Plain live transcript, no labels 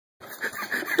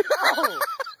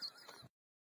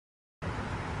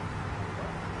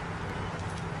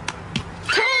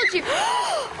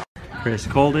Chris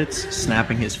Colditz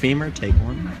snapping his femur. Take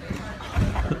one.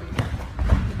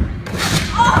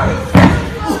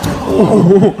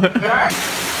 Oh my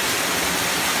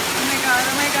god,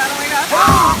 oh my god, oh my god.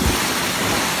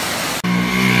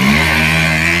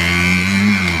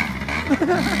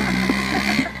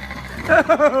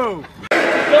 Oh!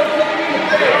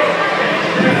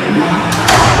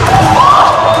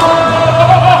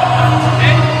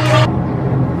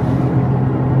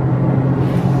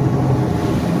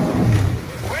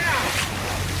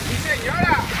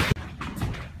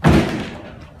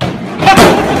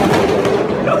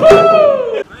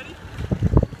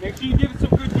 Make sure you give it some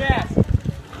good gas.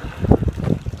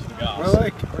 We're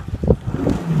like...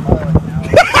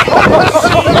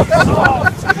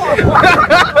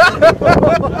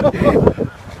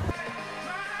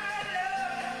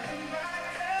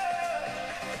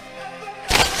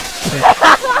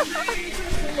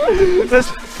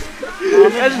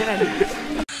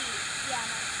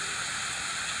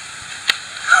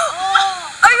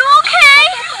 Are you okay?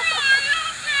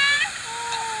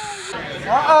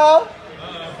 Uh-oh!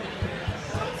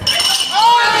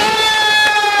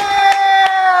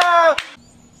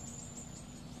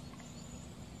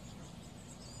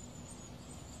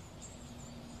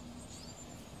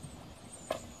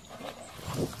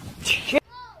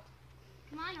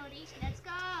 Come on, Odie, let's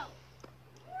go.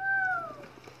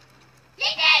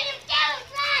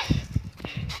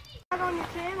 On your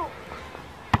channel.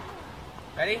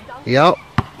 Ready? Yep.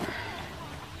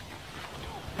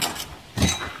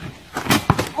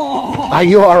 Are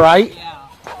you alright? Yeah.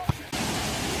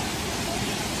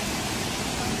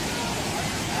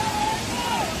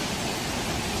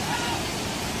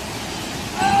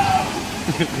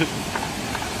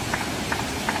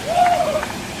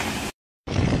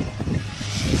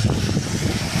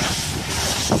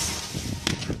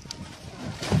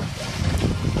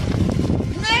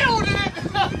 Nailed it!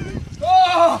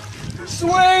 Oh,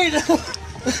 sweet!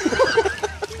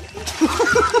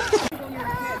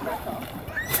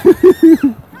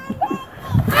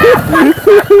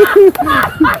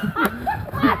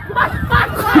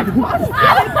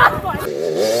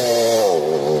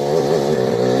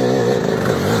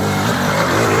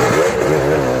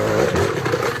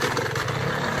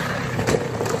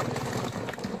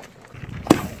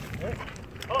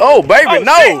 Oh, baby,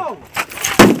 no!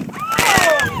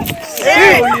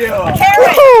 Hell yeah!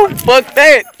 Woo, fuck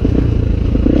that!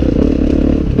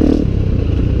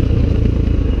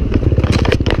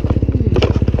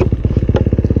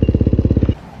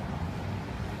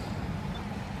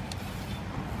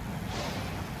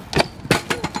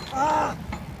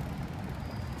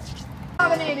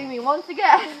 Dominating me once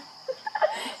again.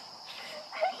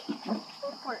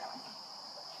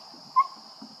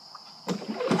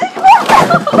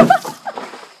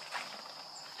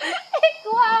 It's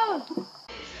close.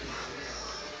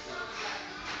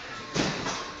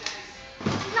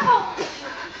 No.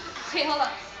 Okay, hold on.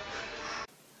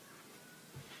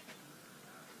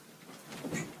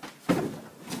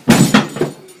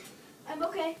 I'm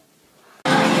okay.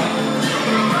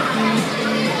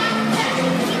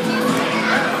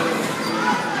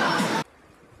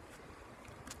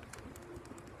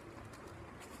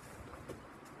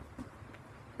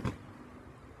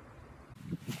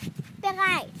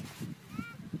 Bereit.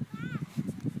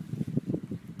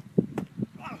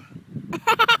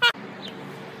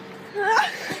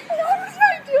 What was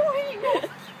I doing?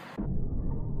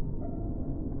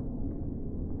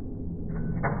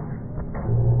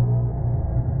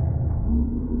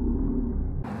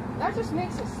 That just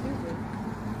makes it stupid.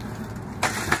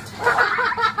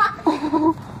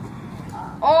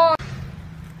 Oh.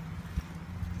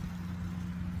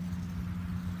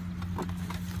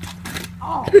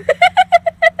 Oh.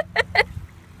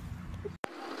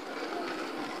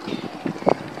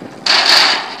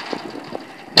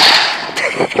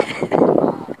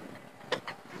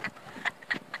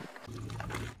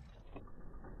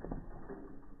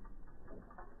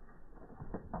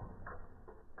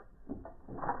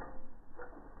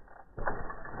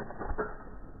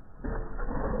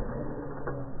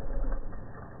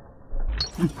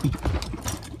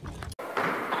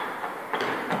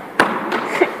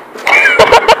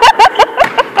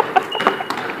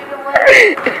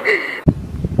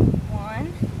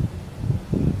 One,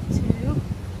 two,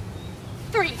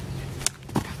 three.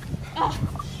 Oh.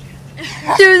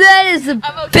 Dude, that is the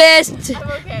best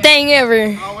thing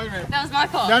ever. Oh, wait a minute. That was my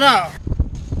fault. No.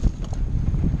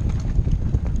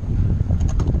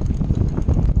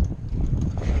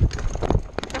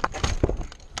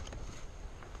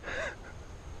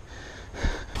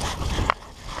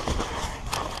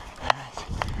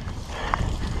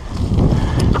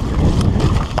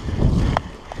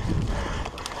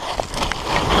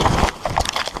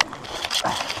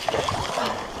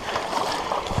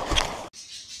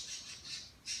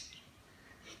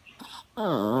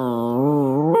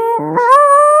 Hello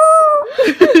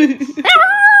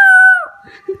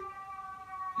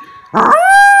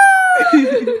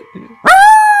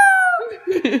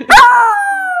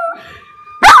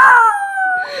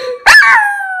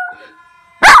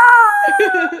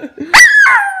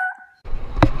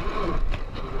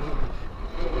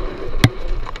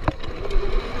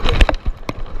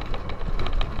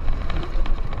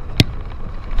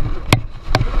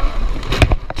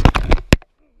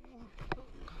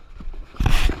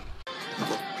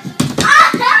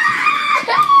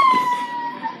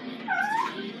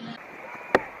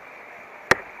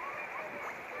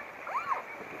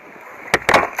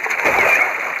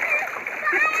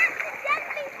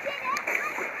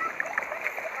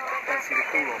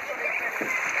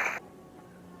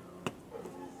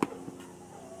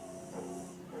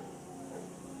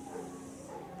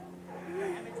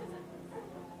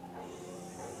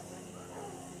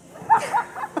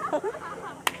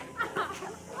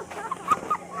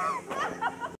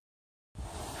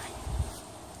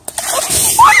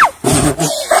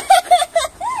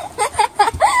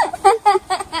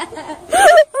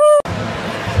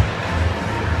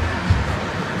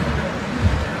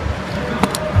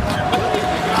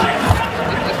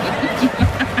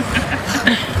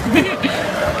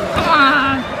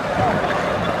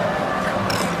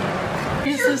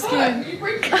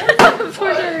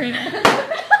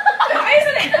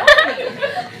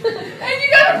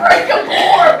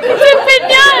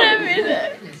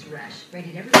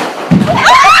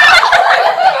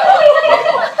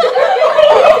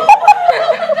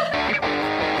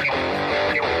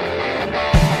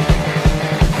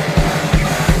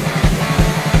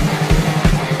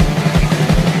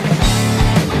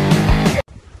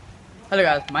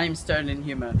guys, my name is Sterling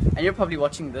Humor, and you're probably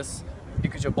watching this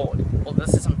because you're bored. Well,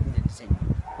 this is something interesting.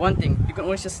 One thing, you can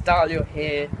always just style your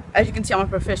hair. As you can see, I'm a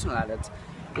professional at it.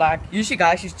 Like, usually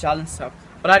guys use gel and stuff,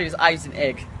 but I use eyes and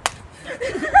egg.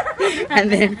 And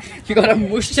then you gotta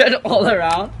mush it all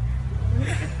around.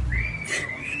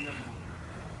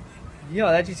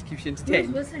 Yeah, that just keeps you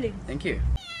entertained. Thank you.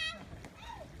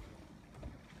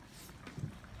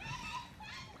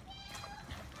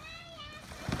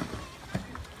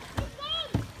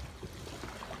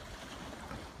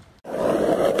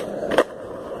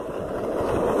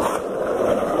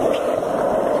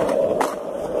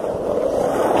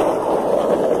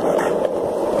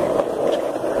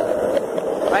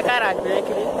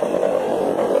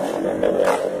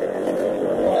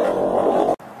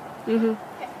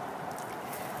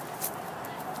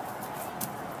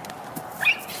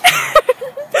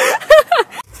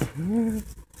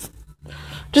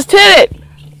 Just hit it.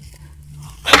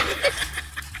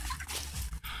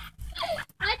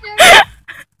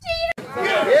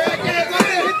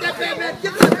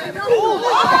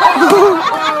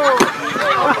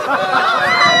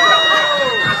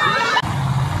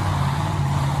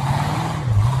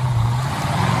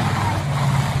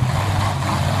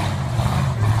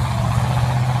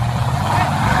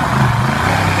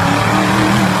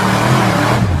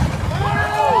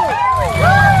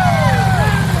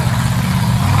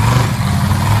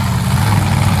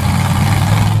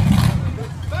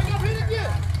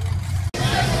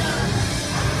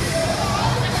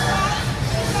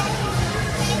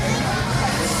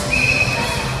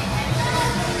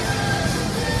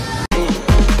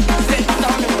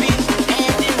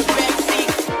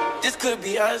 Could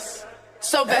be us.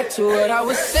 So back to what I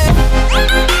was saying.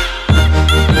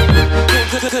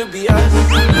 Could be us.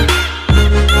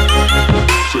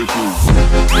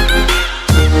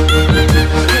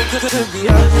 Could be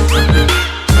us.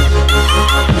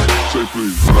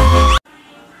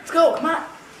 Let's go, come on.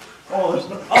 Oh, there's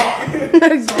no. Oh.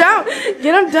 Down.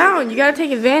 Get him down. You gotta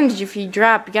take advantage if he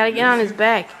drop. You gotta get on his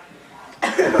back.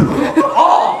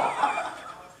 Oh.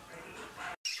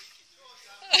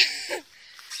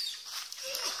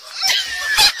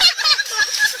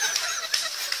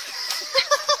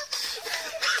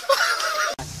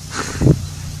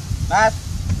 Matt.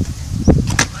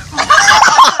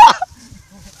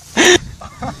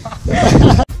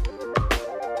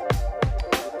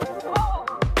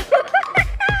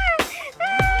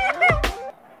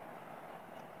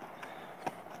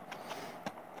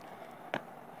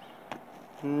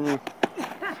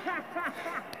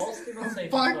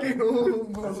 Fucking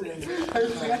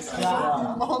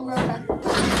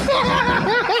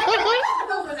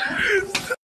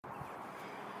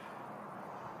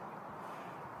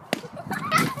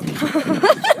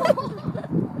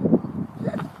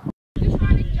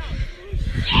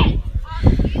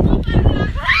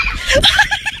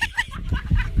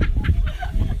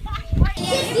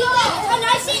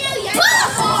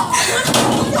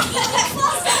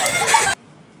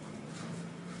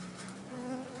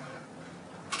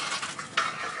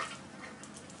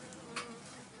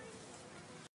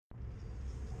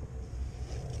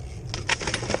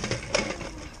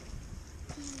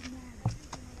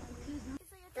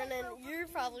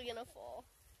probably gonna fall.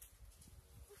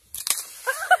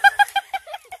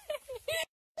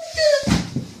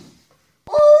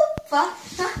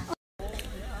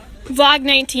 Vlog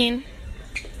 19.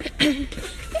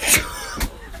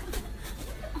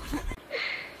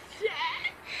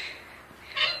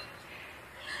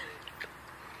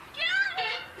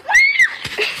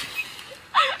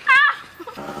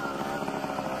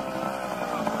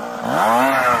 Ah!